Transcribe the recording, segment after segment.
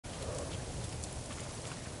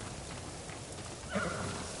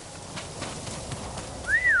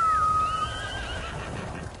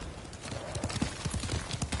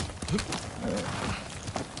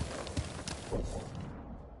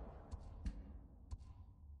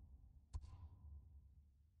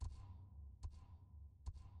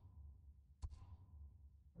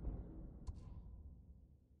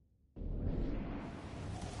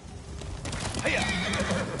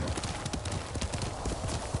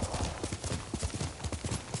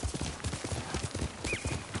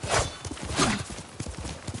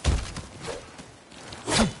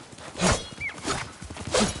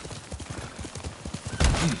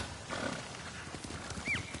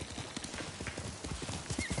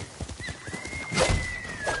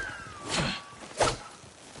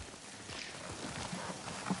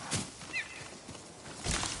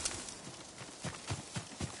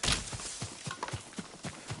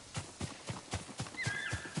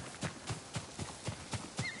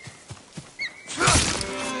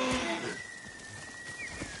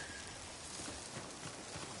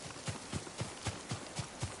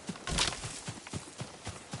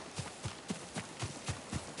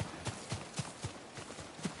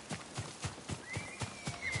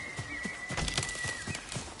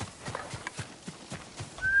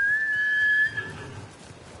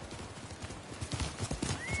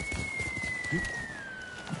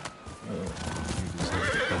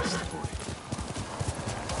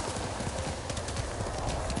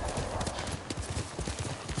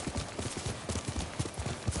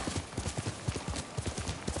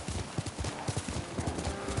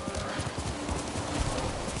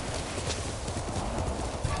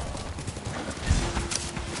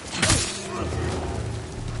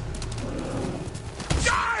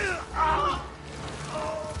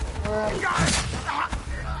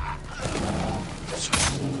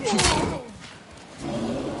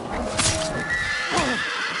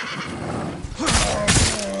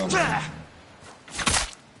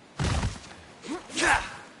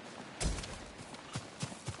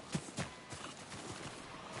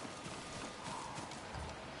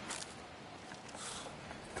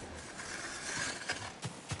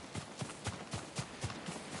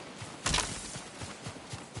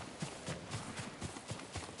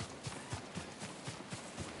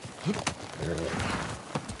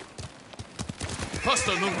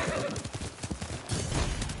Faster, no.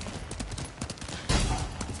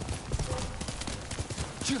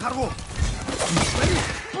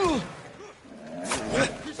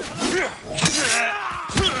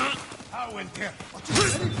 How went there?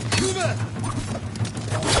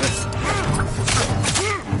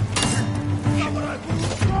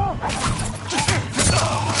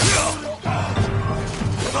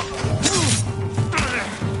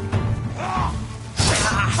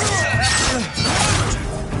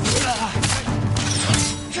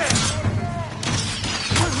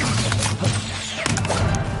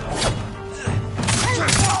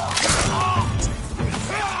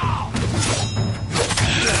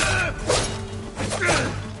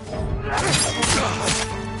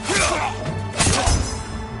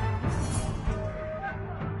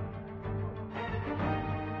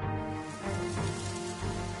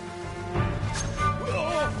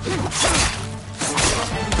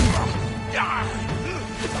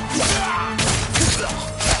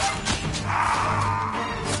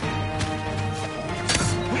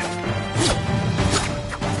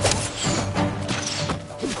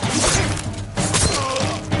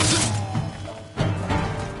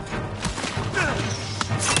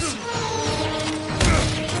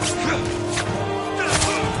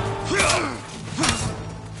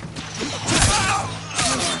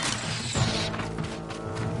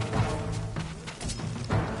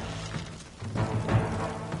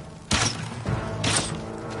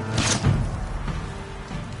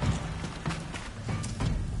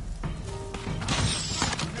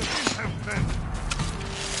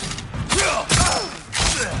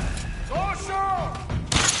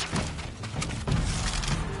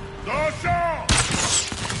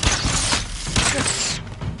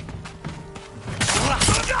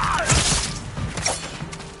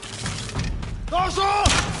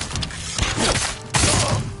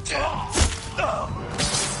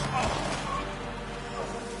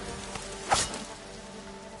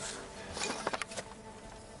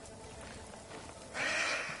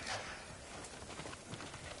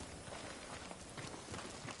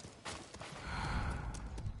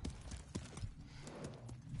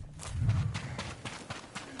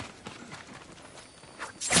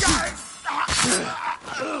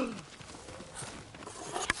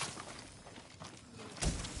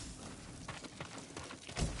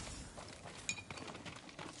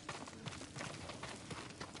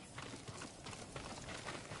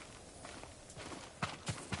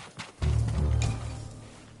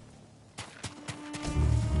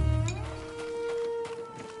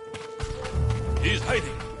 He's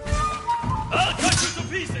hiding. I'll cut you to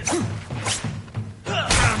pieces!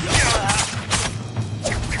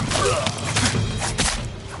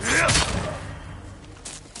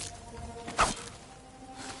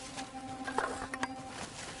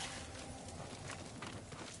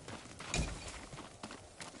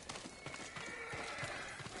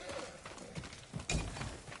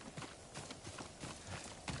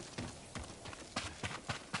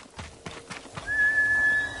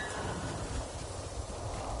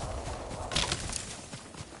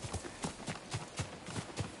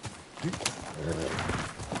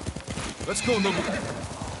 Let's go, Nobu.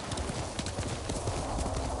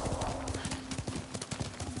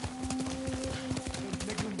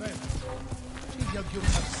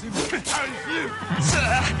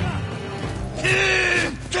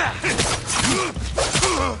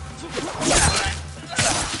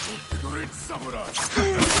 Great samurai.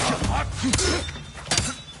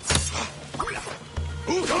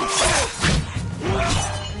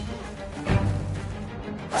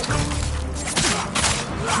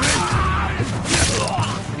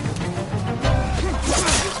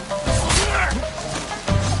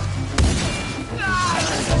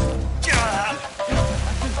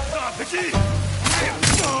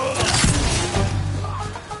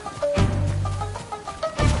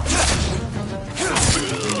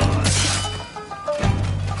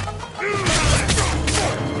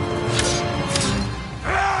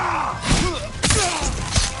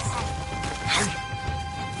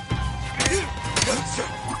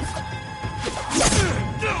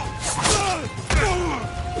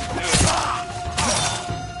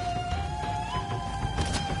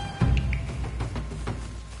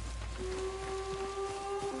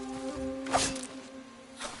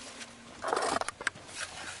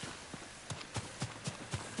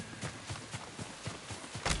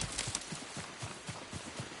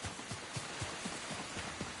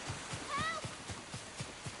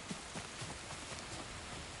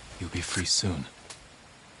 You'll be free soon.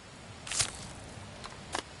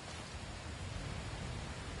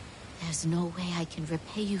 There's no way I can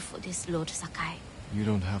repay you for this, Lord Sakai. You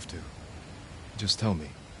don't have to. Just tell me,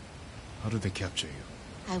 how did they capture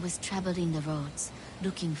you? I was traveling the roads,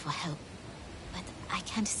 looking for help. But I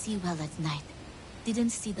can't see well at night. Didn't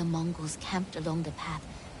see the Mongols camped along the path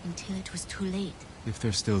until it was too late. If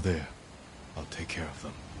they're still there, I'll take care of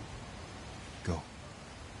them. Go.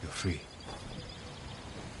 You're free.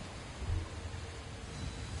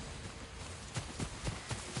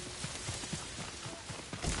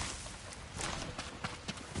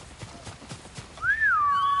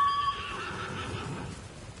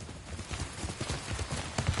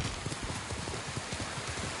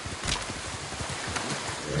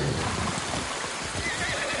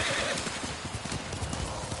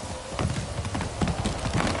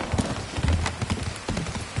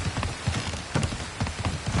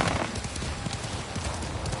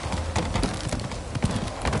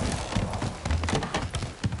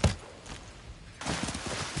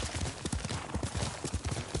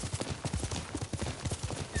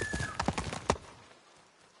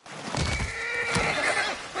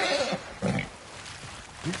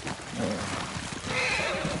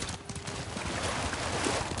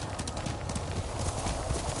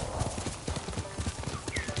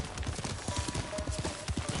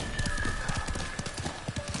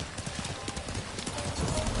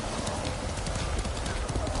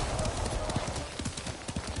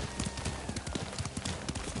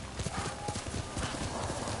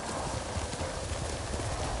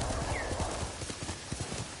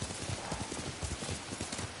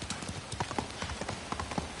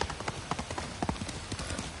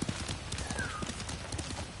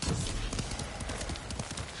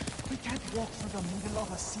 Walk through the middle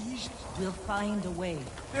of a siege? We'll find a way.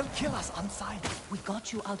 They'll kill us on sight. We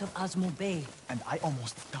got you out of Osmo Bay. And I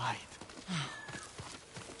almost died.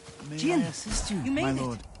 May Jin, I assist you, you made my it.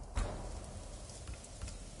 lord?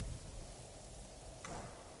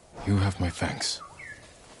 You have my thanks.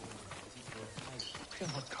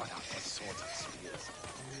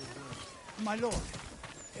 My lord,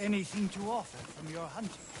 anything to offer from your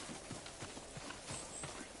hunting?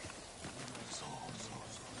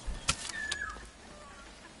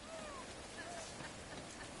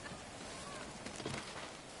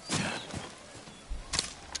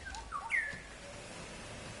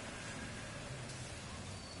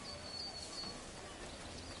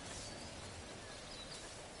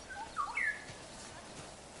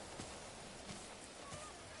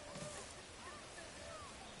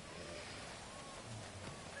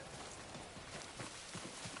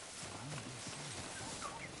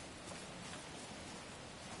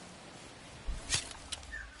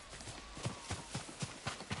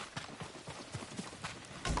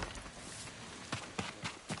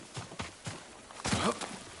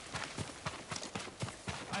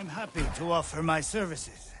 I'm happy to offer my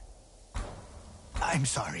services. I'm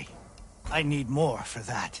sorry. I need more for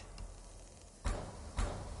that.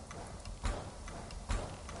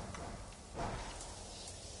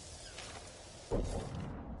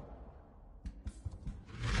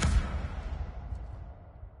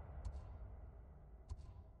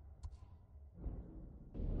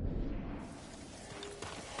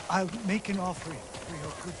 I'll make an offering for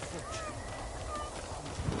your good fortune.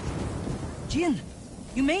 Jin,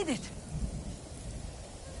 you made it.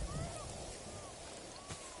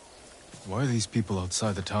 Why are these people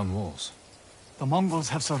outside the town walls? The Mongols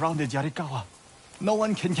have surrounded Yarikawa. No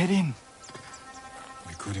one can get in.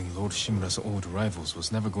 Recruiting Lord Shimura's old rivals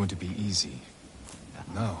was never going to be easy.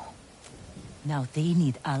 Now, Now they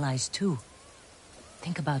need allies too.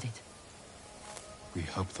 Think about it. we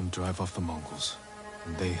help them drive off the Mongols,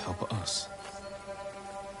 and they help us.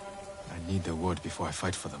 I need their word before I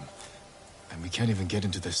fight for them. And we can't even get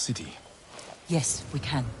into their city. Yes, we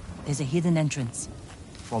can. There's a hidden entrance.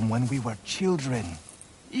 From when we were children.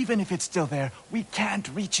 Even if it's still there, we can't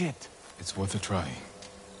reach it. It's worth a try.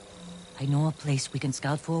 I know a place we can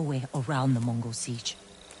scout for a way around the Mongol siege.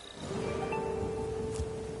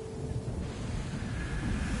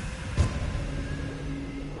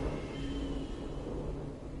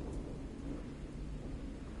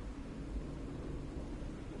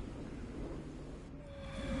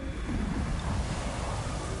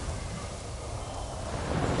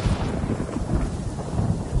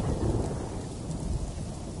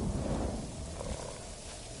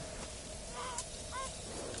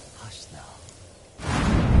 Hush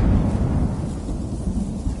now.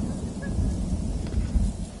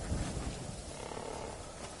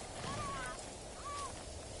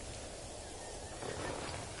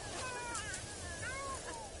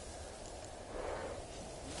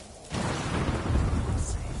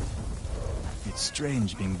 It's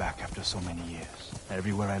strange being back after so many years.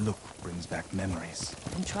 Everywhere I look brings back memories.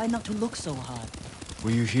 And try not to look so hard. Were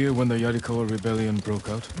you here when the Yarikawa rebellion broke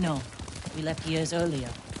out? No, we left years earlier,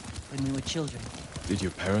 when we were children. Did your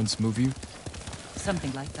parents move you?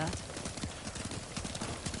 Something like that.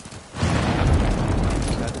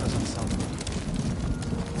 That doesn't sound good.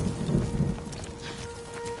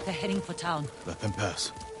 They're heading for town. Let them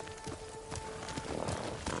pass.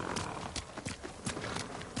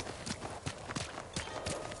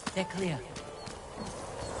 They're clear.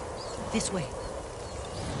 This way.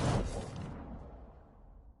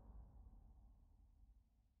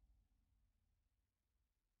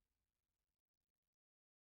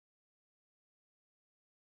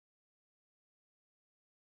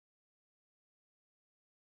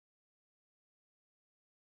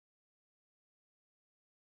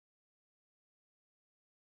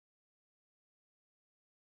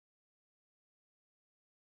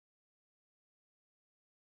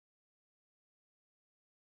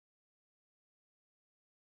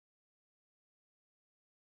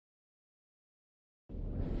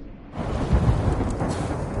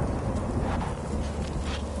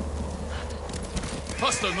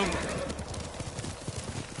 Hostile movement!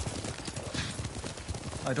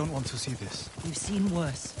 I don't want to see this. We've seen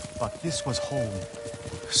worse. But this was home.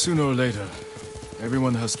 Sooner or later,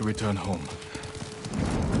 everyone has to return home.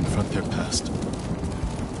 Confront their past.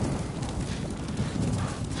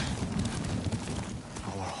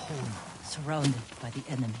 Our home. Surrounded by the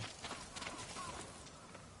enemy.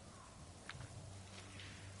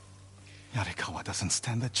 Yarikawa doesn't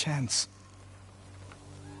stand a chance.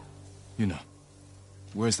 Yuna,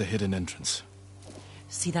 where's the hidden entrance?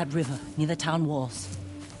 See that river near the town walls?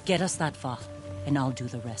 Get us that far, and I'll do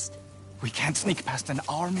the rest. We can't sneak past an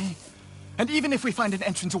army. And even if we find an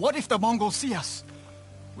entrance, what if the Mongols see us?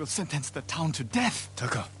 We'll sentence the town to death.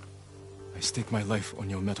 Taka, I stake my life on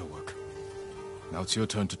your metalwork. Now it's your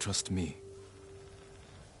turn to trust me.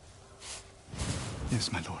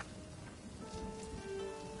 Yes, my lord.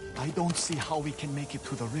 I don't see how we can make it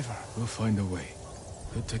to the river. We'll find a way.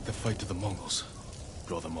 Could take the fight to the Mongols.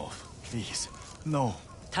 Draw them off. Please, no.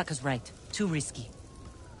 Taka's right. Too risky.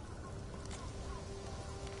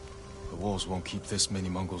 The walls won't keep this many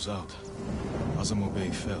Mongols out. Azamo Bay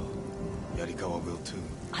fell. Yarikawa will too.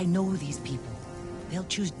 I know these people. They'll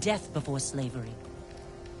choose death before slavery.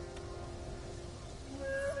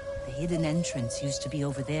 The hidden entrance used to be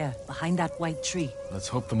over there, behind that white tree. Let's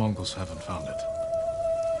hope the Mongols haven't found it.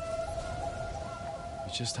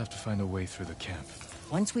 We just have to find a way through the camp.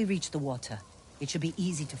 Once we reach the water, it should be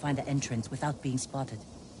easy to find the entrance without being spotted.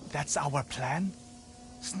 That's our plan?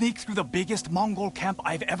 Sneak through the biggest Mongol camp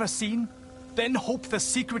I've ever seen? Then hope the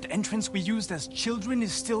secret entrance we used as children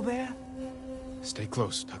is still there? Stay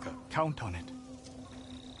close, Taka. Count on it.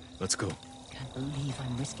 Let's go. Can't believe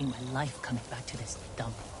I'm risking my life coming back to this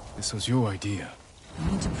dump. This was your idea.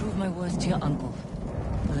 I need to prove my worth to your uncle.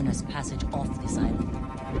 Earn us passage off this island.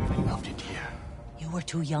 I loved it here. You were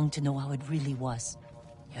too young to know how it really was.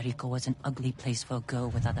 Yariko was an ugly place for a girl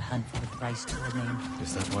without a handful of rice to her name.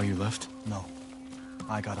 Is that why you left? No.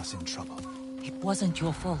 I got us in trouble. It wasn't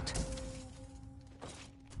your fault.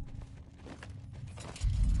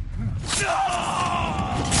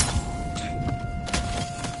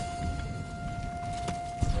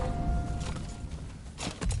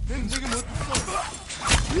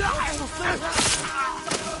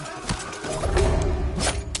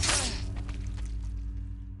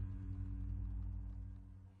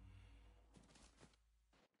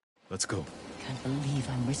 Let's go. Can't believe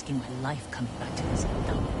I'm risking my life coming back to this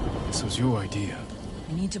dump. This was your idea.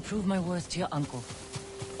 I need to prove my worth to your uncle.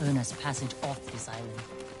 Earn us passage off this island.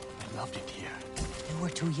 I loved it here. You were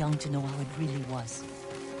too young to know how it really was.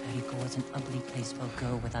 Yariko was an ugly place for a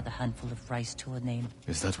girl without a handful of rice to her name.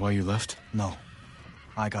 Is that why you left? No.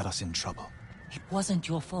 I got us in trouble. It wasn't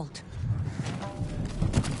your fault.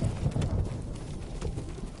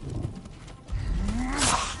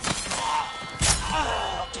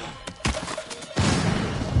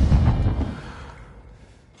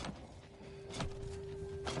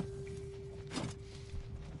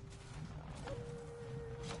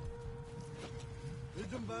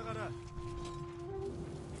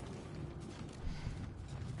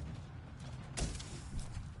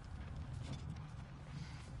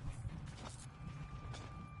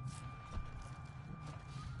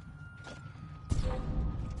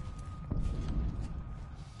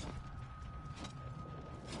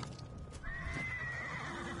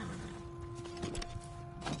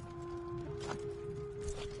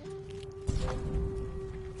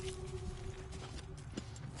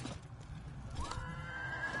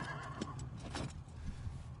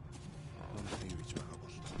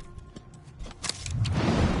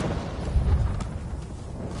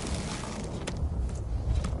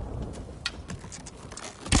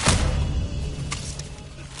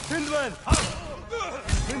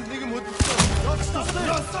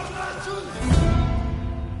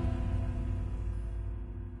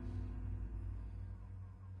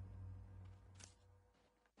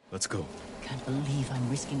 Let's go. Can't believe I'm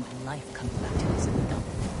risking my life coming back to this dump.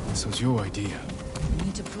 This was your idea. I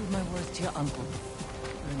need to prove my worth to your uncle.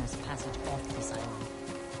 Earn us passage off this island.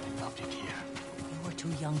 I loved it here. You were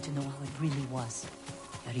too young to know how it really was.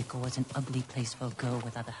 Yariko was an ugly place for a girl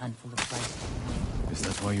without a handful of rice. Is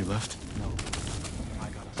that why you left? No. I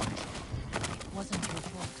got us in trouble. It wasn't your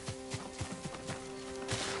fault.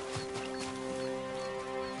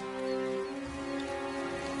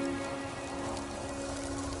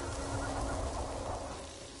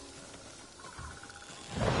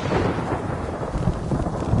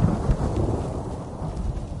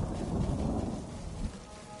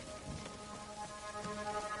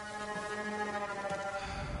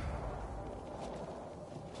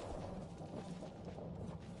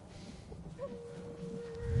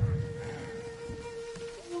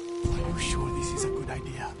 Are you sure this is a good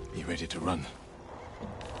idea? Be ready to run.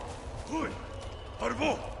 Oi!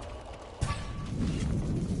 Arvo!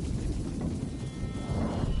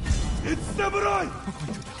 It's samurai! We're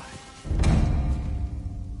going to die.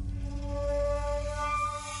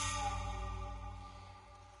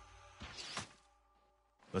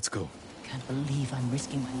 Let's go. Can't believe I'm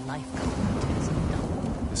risking my life coming back to this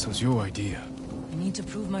dump. This was your idea. I need to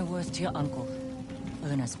prove my worth to your uncle.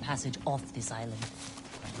 Earn us passage off this island.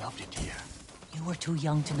 I loved it here. You were too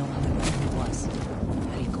young to know how it really was.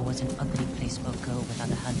 Yariko was an ugly place for a girl without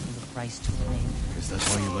a handful of rice to her name. Is that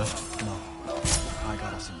why you left? No. I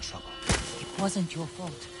got us in trouble. It wasn't your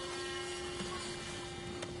fault.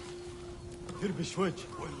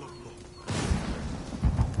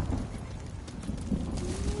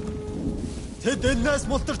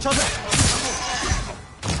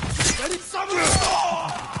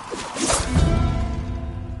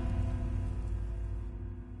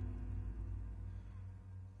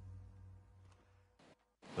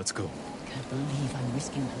 Let's go. Can't believe I'm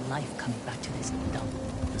risking my life coming back to this dump.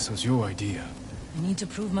 This was your idea. I need to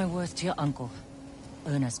prove my worth to your uncle.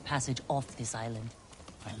 Earn us passage off this island.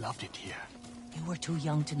 I loved it here. You were too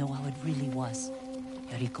young to know how it really was.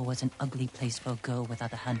 Yariko was an ugly place for a girl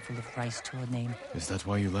without a handful of rice to her name. Is that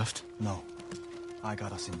why you left? No. I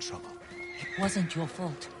got us in trouble. It wasn't your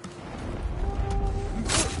fault.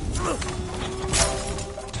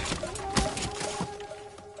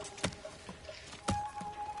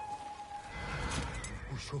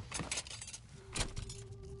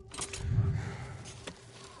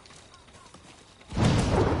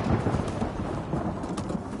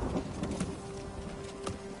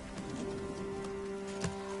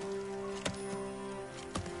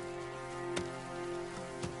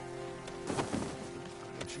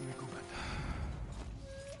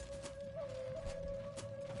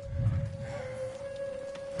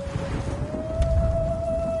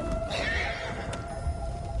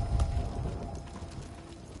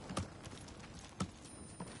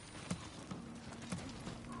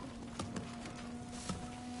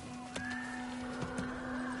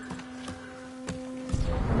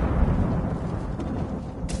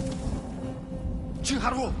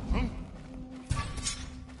 하루. 응?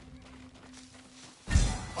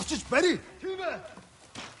 어찌 베리.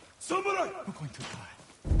 사무라이. We're going to die.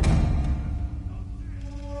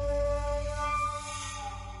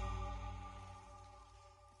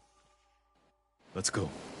 Let's go.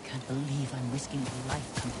 Can't believe I'm risking my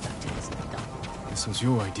life coming back to this dump. This was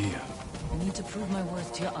your idea. I need to prove my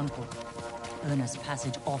worth to your uncle. Earn us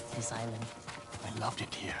passage off this island. I loved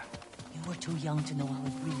it here. You were too young to know how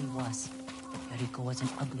it really was. Yariko was an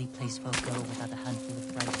ugly place for a girl without a handful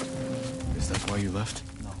of rice to her name. Is that why you left?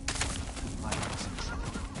 No. I got us in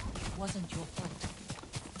trouble. It wasn't your fault.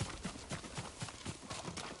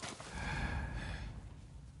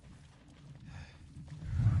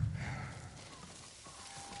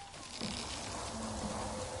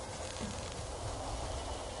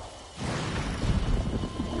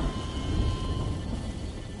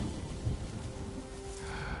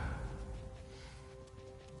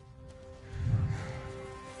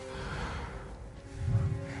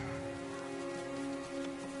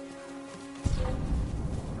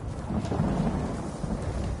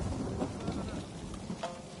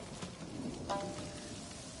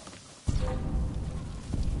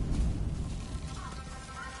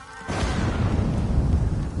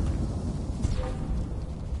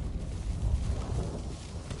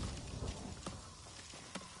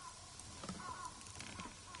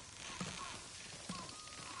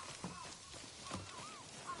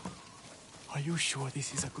 Are you sure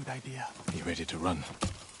this is a good idea? Be ready to run.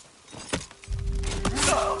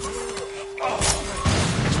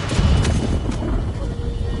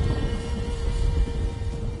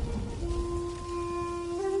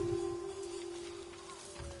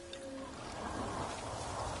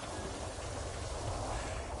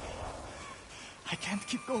 I can't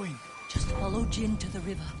keep going. Just follow Jin to the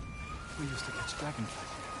river We used to catch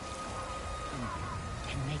dragonflies here.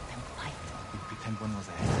 and make them fight. We pretend one was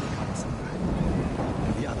a Hexagon samurai,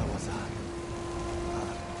 and the other was a...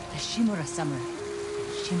 The Shimura samurai.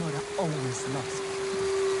 Shimura always lost.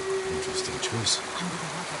 Interesting choice. Under the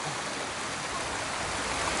water.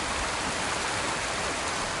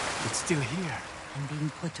 It's still here. And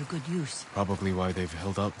being put to good use. Probably why they've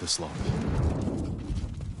held out this long.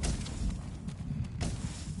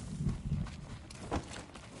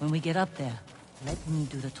 When we get up there, let me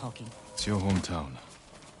do the talking. It's your hometown.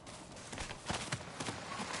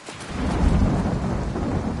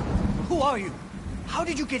 Who are you? How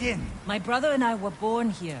did you get in? My brother and I were born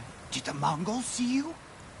here. Did the Mongols see you?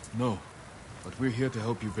 No, but we're here to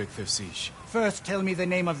help you break their siege. First, tell me the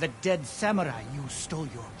name of the dead samurai you stole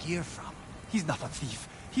your gear from. He's not a thief.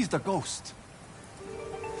 He's the ghost.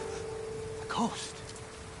 The ghost?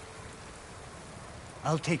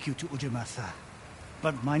 I'll take you to Ujimasa.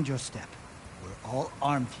 But mind your step. We're all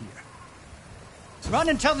armed here. Run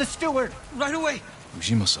and tell the steward! Right away!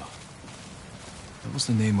 Ujimasa. That was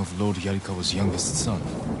the name of Lord Yarikawa's youngest son.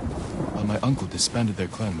 While my uncle disbanded their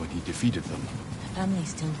clan when he defeated them. The family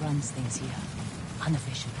still runs things here.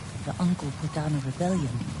 Unofficially, the uncle put down a rebellion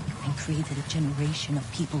and created a generation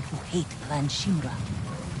of people who hate Clan Shimura.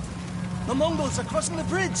 The Mongols are crossing the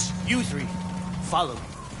bridge! You three, follow me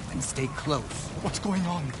and stay close. What's going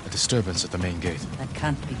on? A disturbance at the main gate. That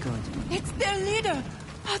can't be good. It's their leader!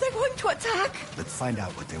 Are they going to attack? Let's find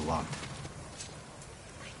out what they want.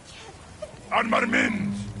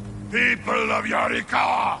 Armarmins, people of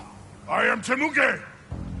Yarikawa, I am Temuge,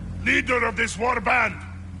 leader of this war band.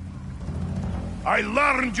 I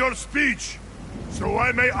learned your speech, so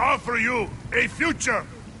I may offer you a future.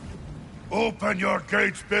 Open your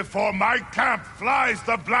gates before my camp flies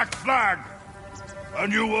the black flag,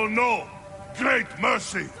 and you will know great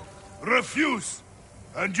mercy. Refuse,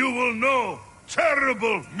 and you will know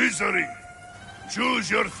terrible misery. Choose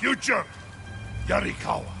your future,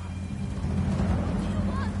 Yarikawa.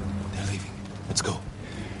 They're leaving. Let's go.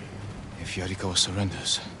 If Yarikawa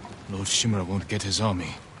surrenders, Lord Shimura won't get his army.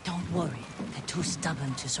 Don't worry. They're too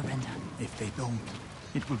stubborn to surrender. If they don't,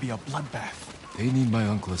 it will be a bloodbath. They need my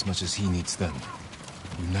uncle as much as he needs them.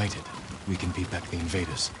 United, we can beat back the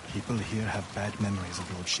invaders. People here have bad memories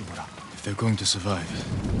of Lord Shimura. If they're going to survive,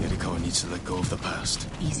 Yarikawa needs to let go of the past.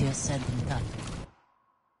 Easier said than done.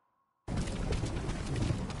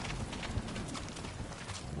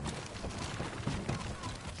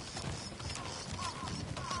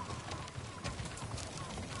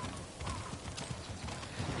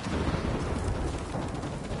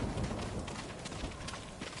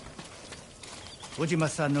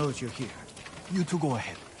 Ujima-san knows you're here. You two go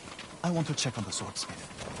ahead. I want to check on the swordsmith.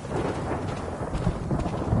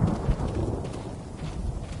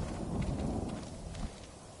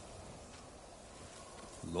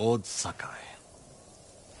 Lord Sakai.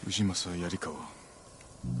 Ujimasa Yarikawa.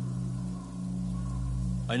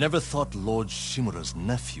 I never thought Lord Shimura's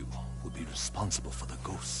nephew would be responsible for the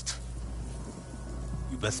ghost.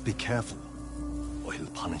 You best be careful, or he'll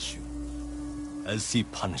punish you. As he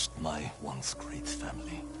punished my once great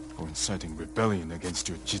family. For inciting rebellion against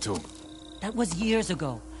your Jito. That was years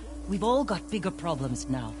ago. We've all got bigger problems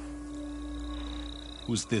now.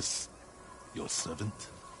 Who's this? Your servant?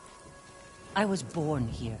 I was born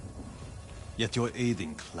here. Yet you're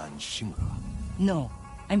aiding Clan Shimura. No,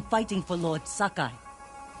 I'm fighting for Lord Sakai.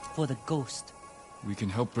 For the ghost. We can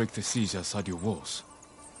help break the siege outside your walls.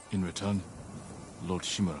 In return, Lord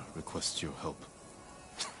Shimura requests your help.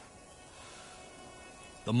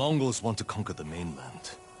 The Mongols want to conquer the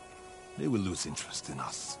mainland. They will lose interest in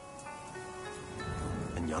us.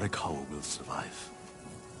 And Yarikawa will survive.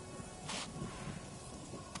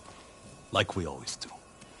 Like we always do.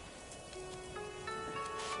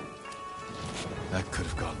 That could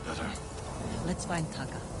have gone better. Let's find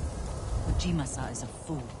Taka. Ujimasa is a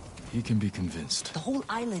fool. He can be convinced. The whole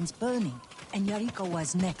island's burning, and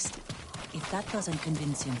Yarikawa's next. If that doesn't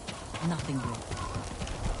convince him, nothing will.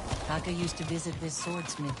 Taka used to visit this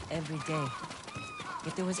swordsmith every day.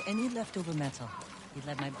 If there was any leftover metal, he'd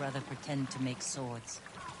let my brother pretend to make swords.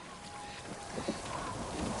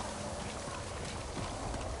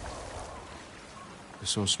 The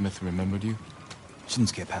swordsmith remembered you?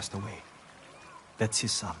 Shinsuke passed away. That's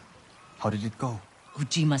his son. How did it go?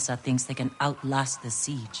 Ujimasa thinks they can outlast the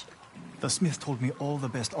siege. The smith told me all the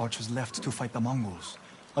best archers left to fight the Mongols,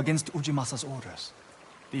 against Ujimasa's orders.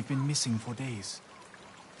 They've been missing for days.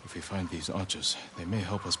 If we find these archers, they may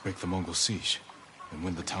help us break the Mongol siege and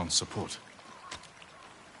win the town's support.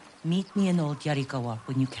 Meet me in Old Yarikawa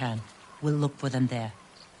when you can. We'll look for them there.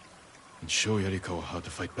 And show Yarikawa how to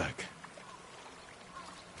fight back.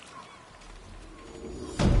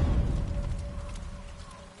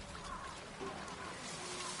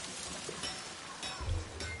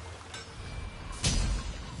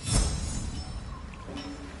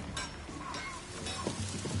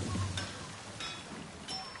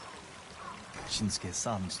 Shinsuke's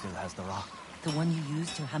son still has the rock. The one you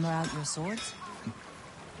used to hammer out your swords?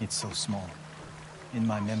 It's so small. In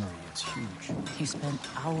my memory, it's huge. You spent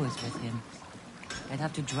hours with him. I'd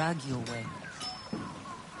have to drag you away.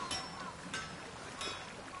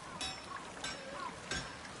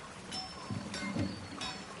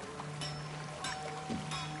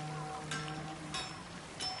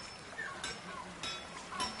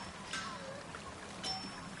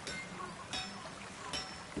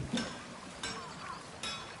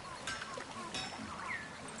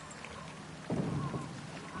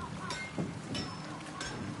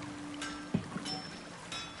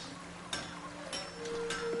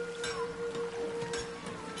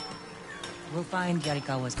 We'll find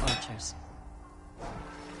Yarikawa's archers.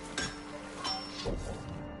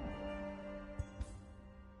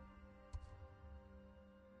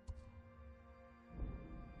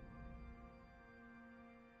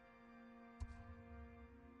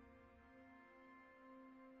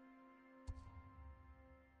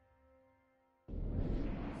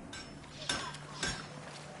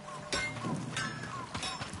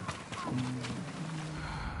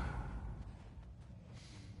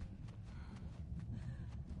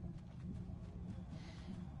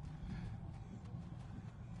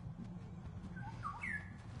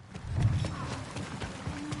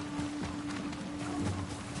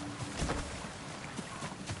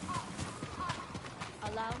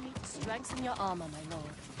 Allow me to strengthen your armor, my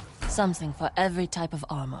lord. Something for every type of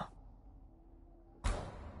armor.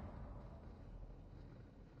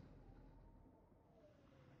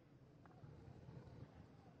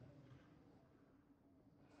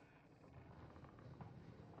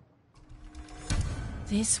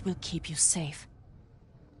 This will keep you safe.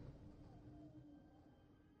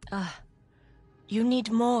 You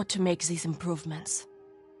need more to make these improvements.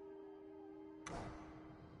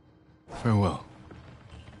 Farewell.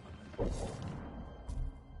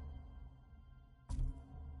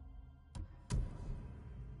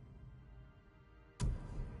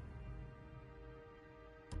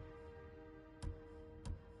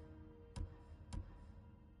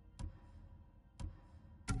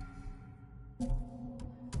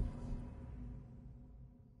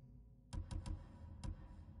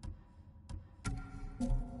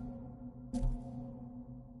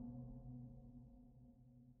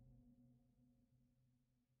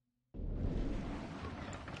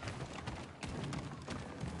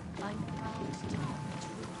 I'm proud to have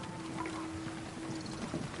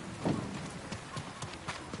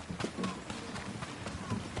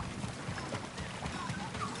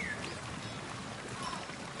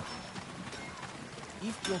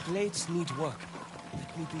If your blades need work,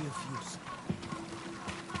 let me be of use.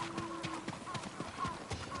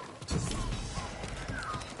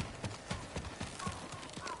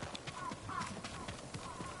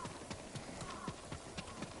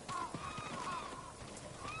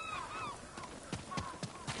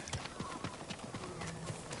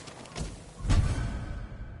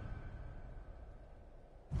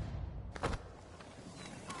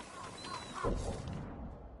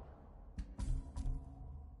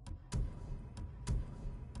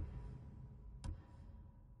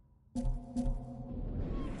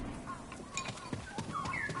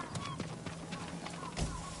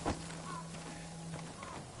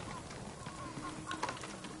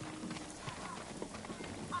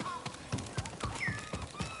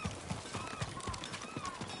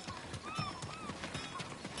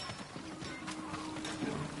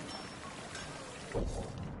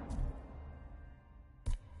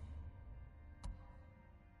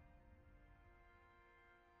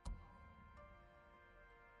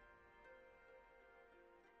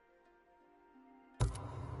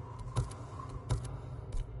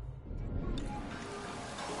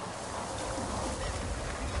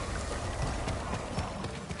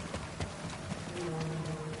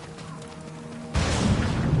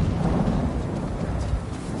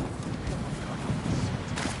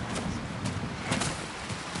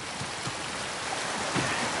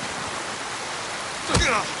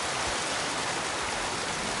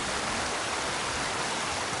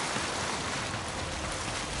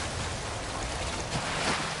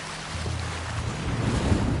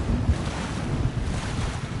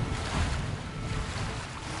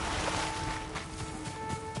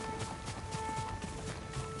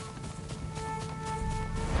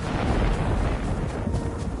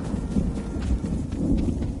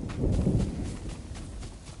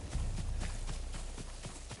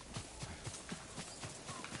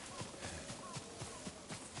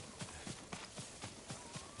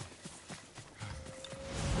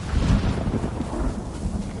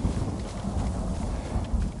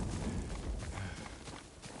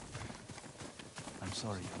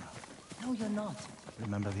 sorry, Yuna. No, you're not.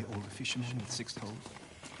 Remember the old fisherman with 6 toes?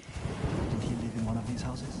 Did he live in one of these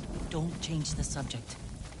houses? Don't change the subject.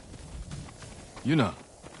 Yuna,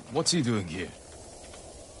 what's he doing here?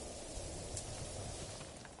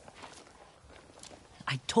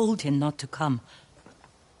 I told him not to come.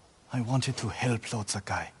 I wanted to help Lord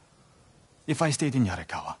Sakai. If I stayed in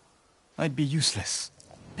Yarikawa, I'd be useless.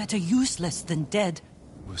 Better useless than dead.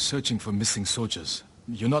 We're searching for missing soldiers.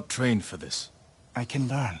 You're not trained for this. I can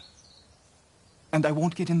learn. And I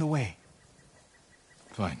won't get in the way.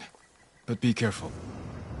 Fine. But be careful.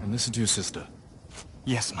 And listen to your sister.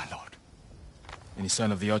 Yes, my lord. Any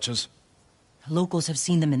sign of the archers? Locals have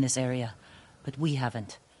seen them in this area, but we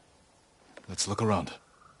haven't. Let's look around.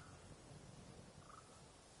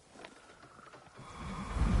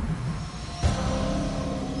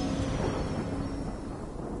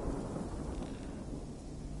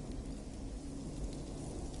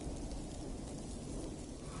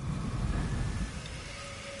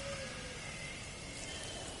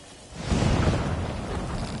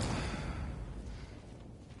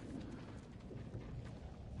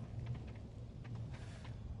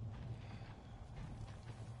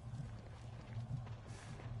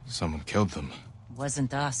 Someone killed them.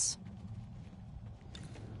 Wasn't us.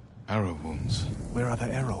 Arrow wounds. Where are the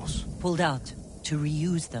arrows? Pulled out to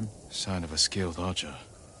reuse them. Sign of a skilled archer.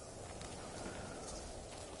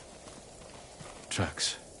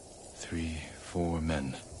 Tracks. 3, 4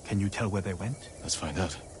 men. Can you tell where they went? Let's find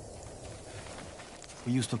out.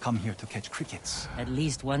 We used to come here to catch crickets. At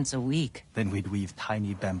least once a week. Then we'd weave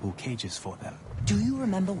tiny bamboo cages for them. Do you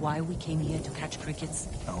remember why we came here to catch crickets?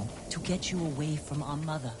 No? To get you away from our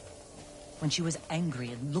mother. When she was angry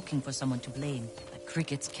and looking for someone to blame, the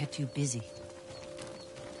crickets kept you busy.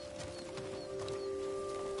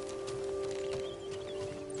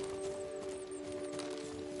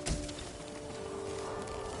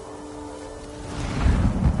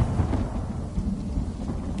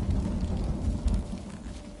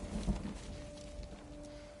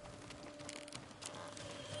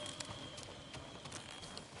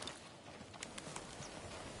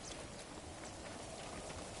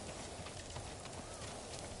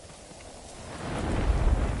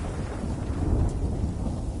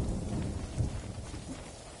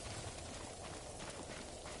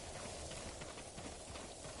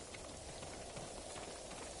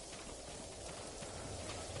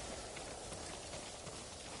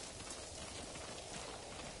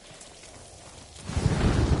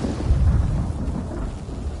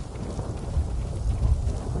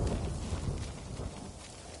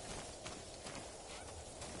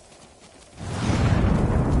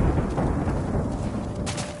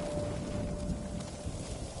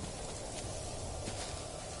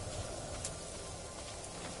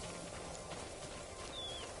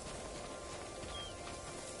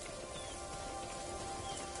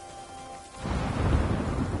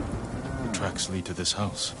 Tracks lead to this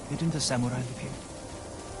house. Didn't the samurai live here?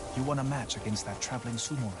 You won a match against that traveling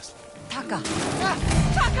sumo wrestler. Taka!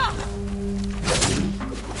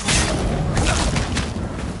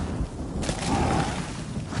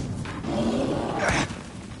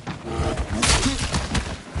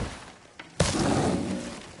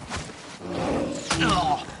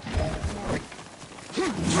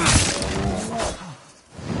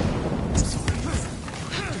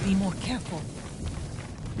 To be more careful.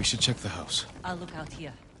 We should check the house. I'll look out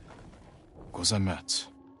here. Gozan mats.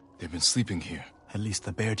 They've been sleeping here. At least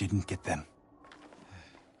the bear didn't get them.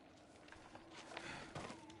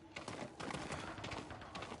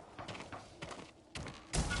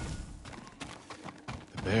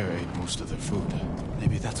 The bear ate most of their food.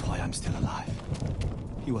 Maybe that's why I'm still alive.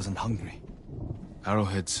 He wasn't hungry.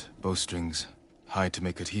 Arrowheads, bowstrings, hide to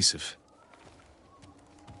make adhesive.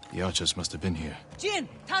 The archers must have been here. Jin!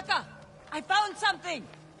 Taka! I found something!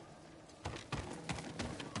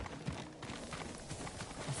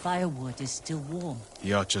 The firewood is still warm.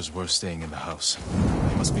 The archers were staying in the house.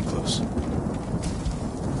 They must be close.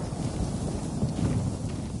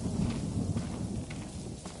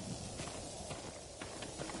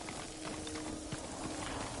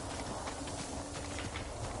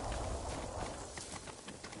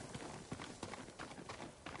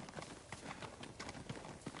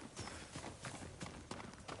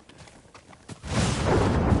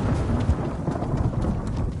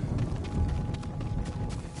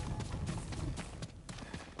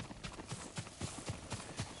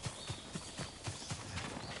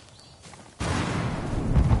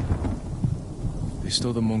 They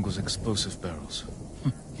stole the Mongols' explosive barrels.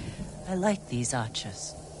 I like these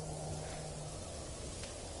archers.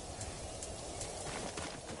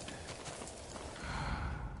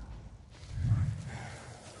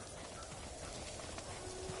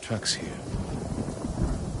 tracks here.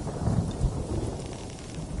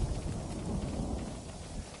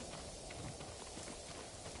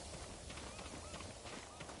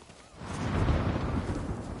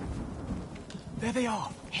 There they are,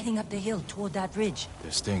 heading up the hill toward that ridge.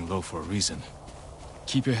 They're staying low for a reason.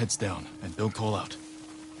 Keep your heads down, and don't call out.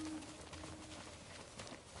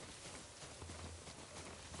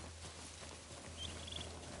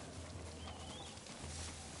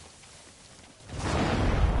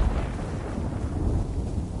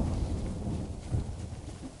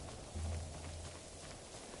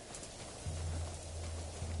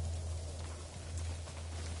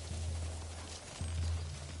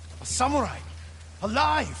 A samurai!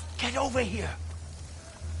 Alive! Get over here!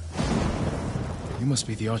 You must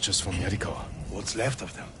be the archers from Yarikawa. What's left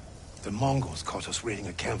of them? The Mongols caught us raiding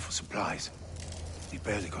a camp for supplies. We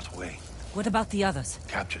barely got away. What about the others?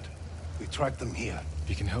 Captured. We tracked them here.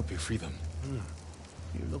 We can help you free them.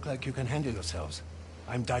 You look like you can handle yourselves.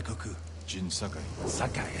 I'm Daikoku. Jin Sakai.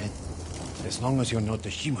 Sakai, eh? As long as you're not the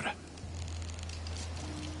Shimura.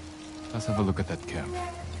 Let's have a look at that camp.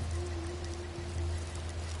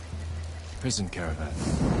 Prison caravan.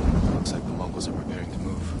 Looks like the Mongols are preparing to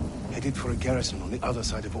move. Headed for a garrison on the other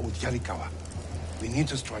side of Old Yarikawa. We need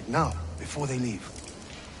to strike now, before they leave.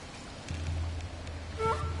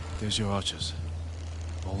 There's your archers.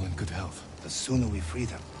 All in good health. The sooner we free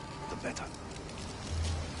them, the better.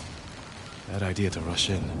 Bad idea to rush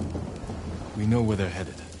in. We know where they're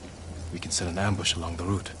headed. We can set an ambush along the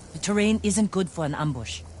route. The terrain isn't good for an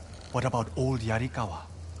ambush. What about Old Yarikawa?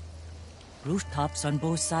 Rooftops on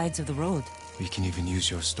both sides of the road. We can even use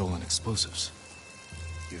your stolen explosives.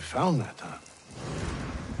 You found that, huh?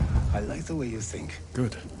 I like the way you think.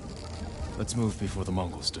 Good. Let's move before the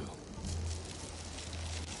Mongols do.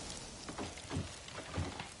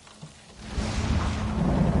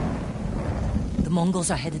 The Mongols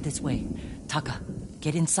are headed this way. Taka,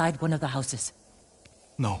 get inside one of the houses.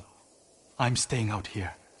 No. I'm staying out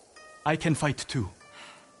here. I can fight too.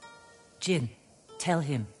 Jin, tell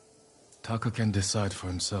him. Taka can decide for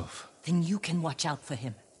himself. Then you can watch out for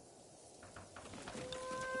him.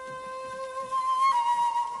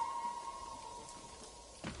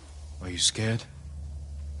 Are you scared?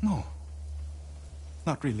 No.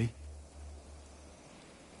 Not really.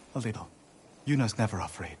 A little. Yuna's never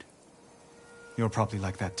afraid. You're probably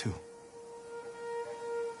like that too.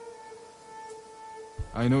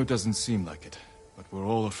 I know it doesn't seem like it, but we're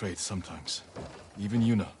all afraid sometimes. Even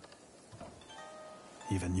Yuna.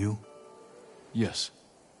 Even you? Yes.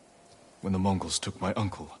 When the Mongols took my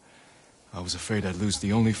uncle, I was afraid I'd lose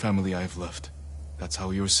the only family I've left. That's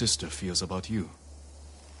how your sister feels about you.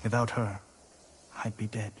 Without her, I'd be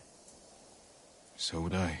dead. So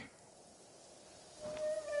would I.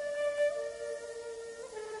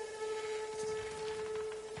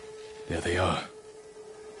 There they are.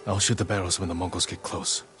 I'll shoot the barrels when the Mongols get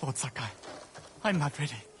close. Lord Sakai, I'm not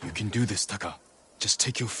ready. You can do this, Taka. Just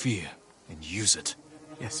take your fear and use it.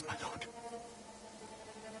 Yes, my lord.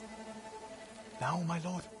 Now, my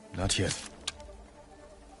lord? Not yet.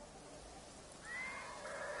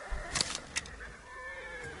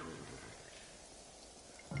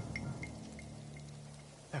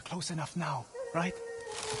 They're close enough now, right?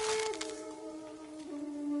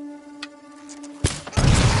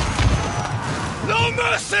 No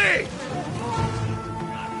mercy!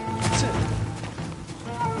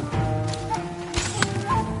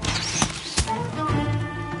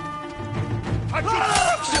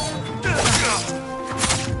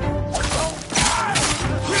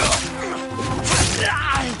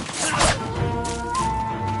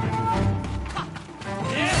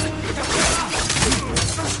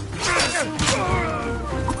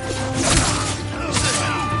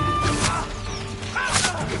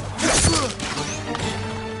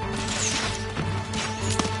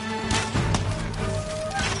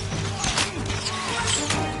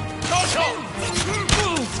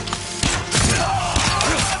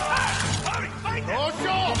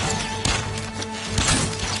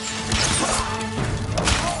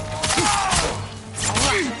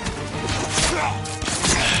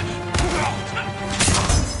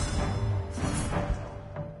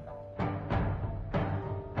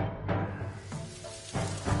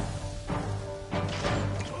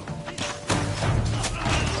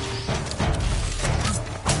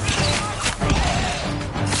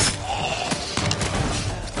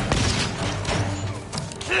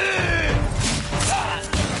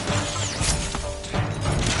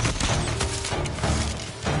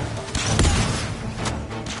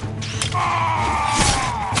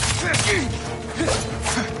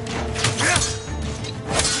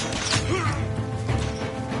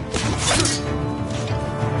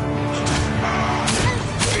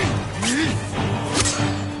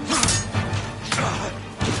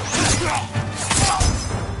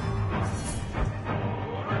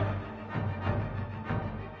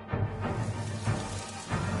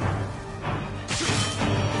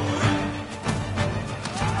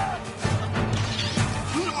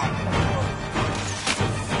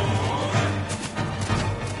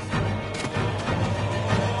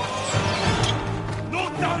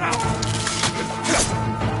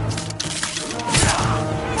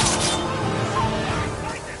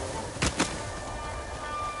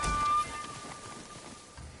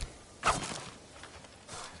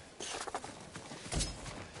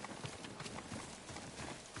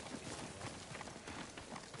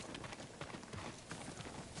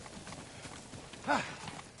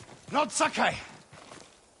 Lord Sakai!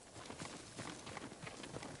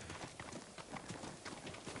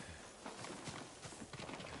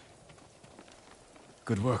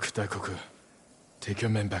 Good work, Daikoku. Take your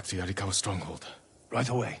men back to Yarikawa stronghold. Right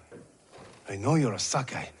away. I know you're a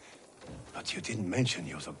Sakai, but you didn't mention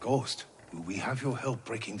you're a ghost. Will we have your help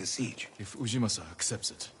breaking the siege? If Ujimasa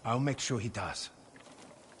accepts it. I'll make sure he does.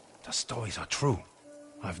 The stories are true.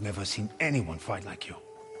 I've never seen anyone fight like you.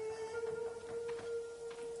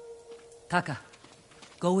 Taka,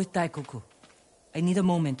 go with Daikoku. I need a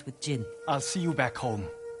moment with Jin. I'll see you back home.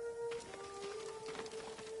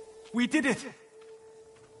 We did it!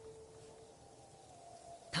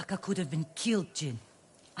 Taka could have been killed, Jin.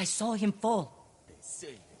 I saw him fall.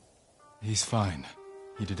 He's fine.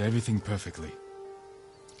 He did everything perfectly.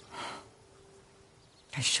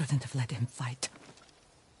 I shouldn't have let him fight.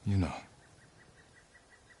 You know.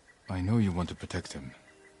 I know you want to protect him,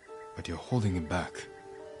 but you're holding him back.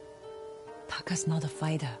 Taka's not a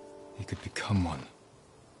fighter. He could become one.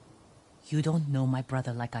 You don't know my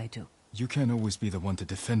brother like I do. You can't always be the one to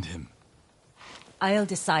defend him. I'll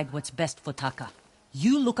decide what's best for Taka.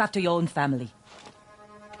 You look after your own family.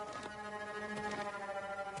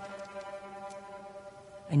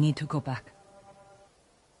 I need to go back.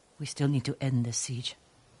 We still need to end this siege.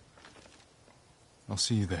 I'll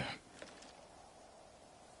see you there.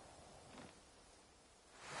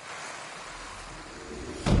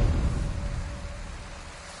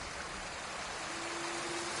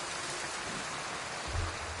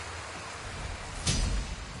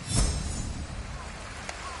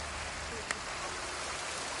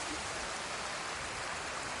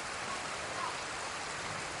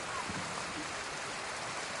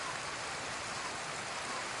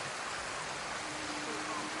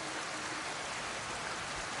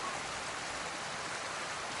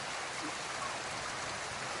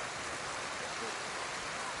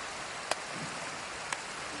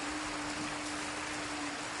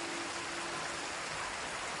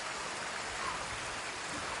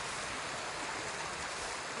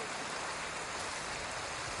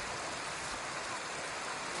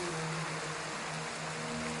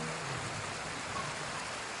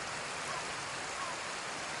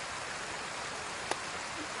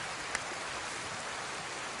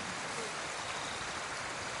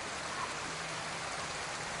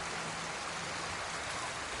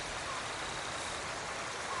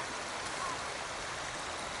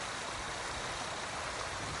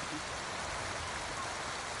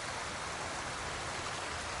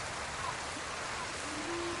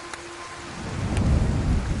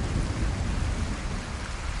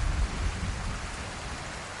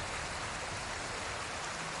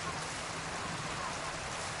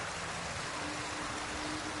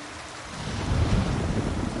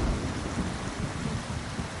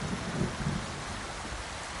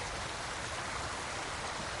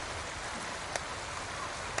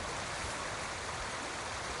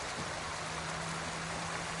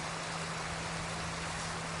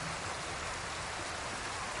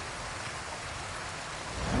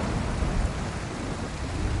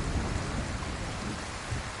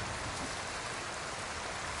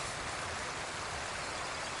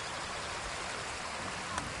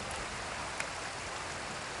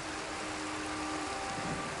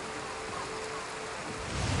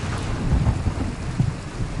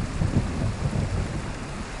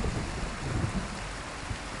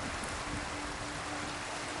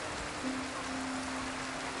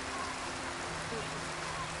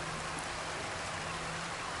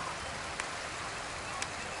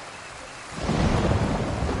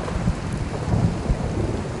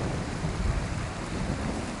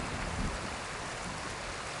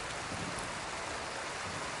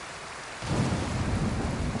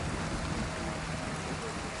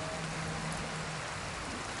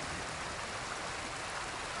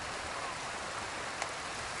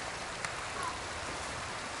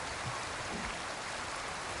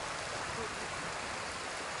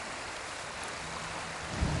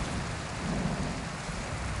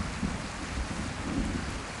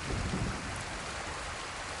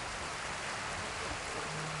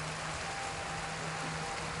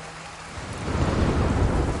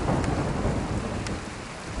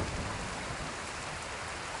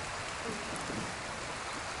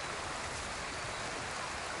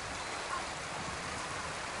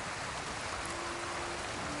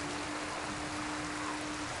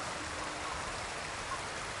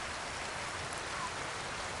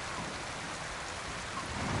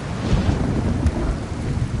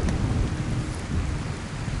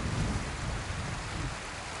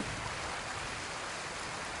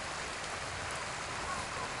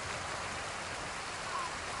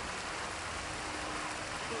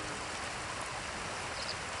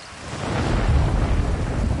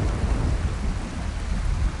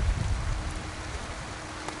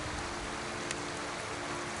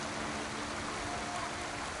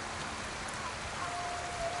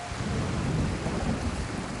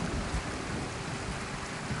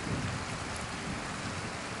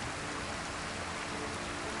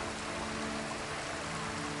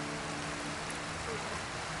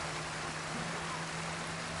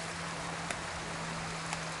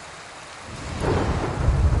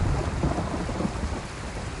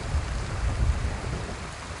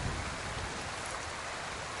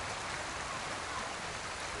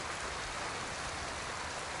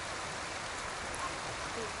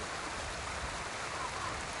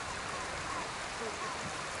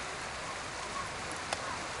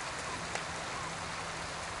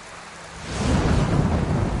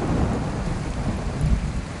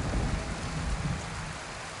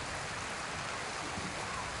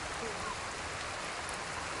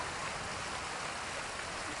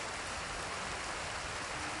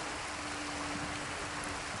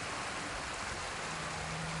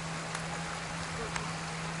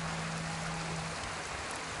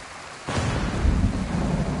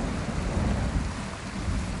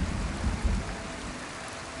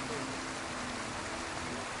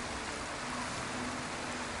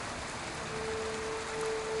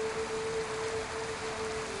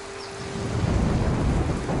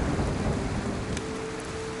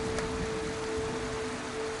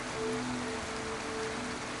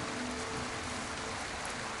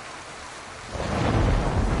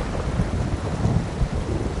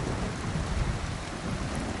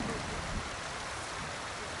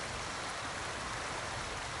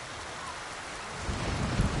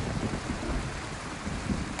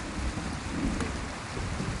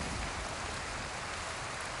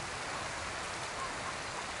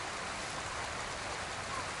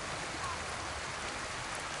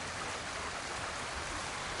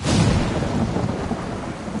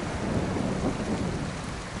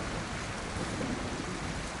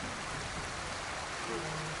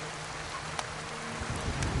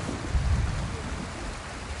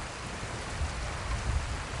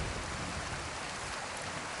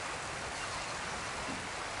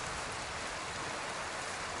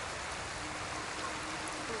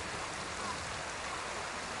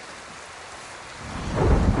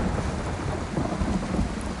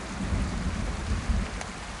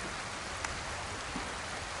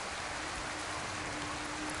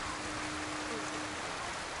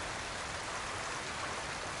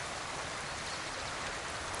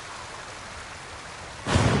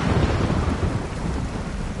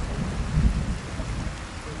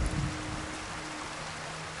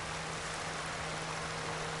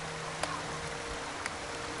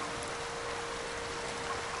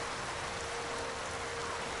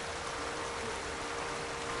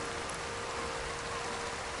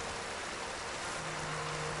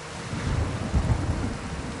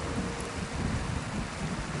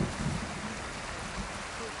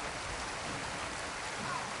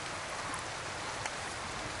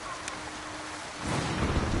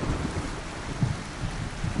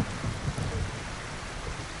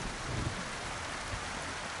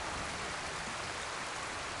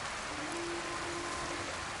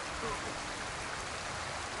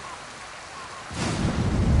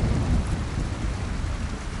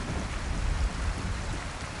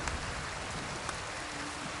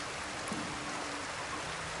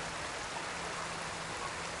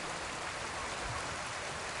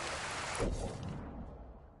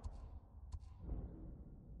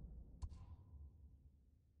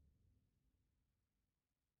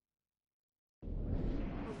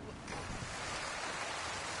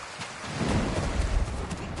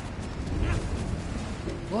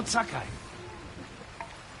 Lord Sakai.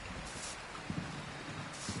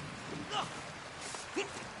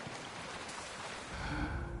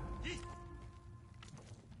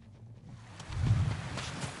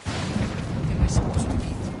 Am I supposed to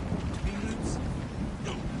eat?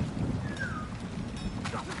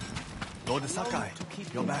 Lord Sakai,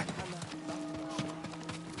 you're back.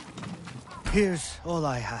 Here's all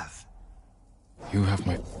I have. You have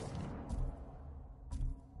my...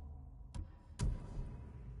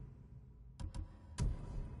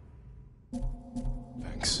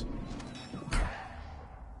 Thanks.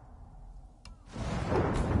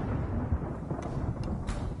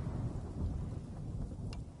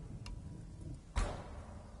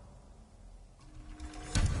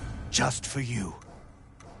 Just for you.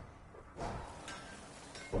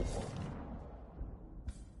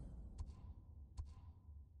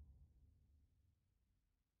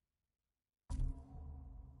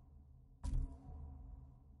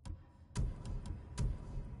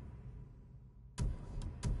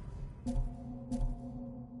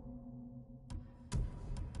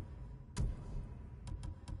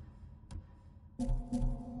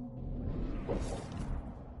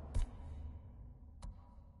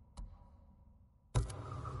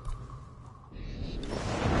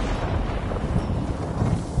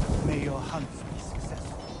 May your hunts be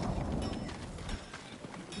successful.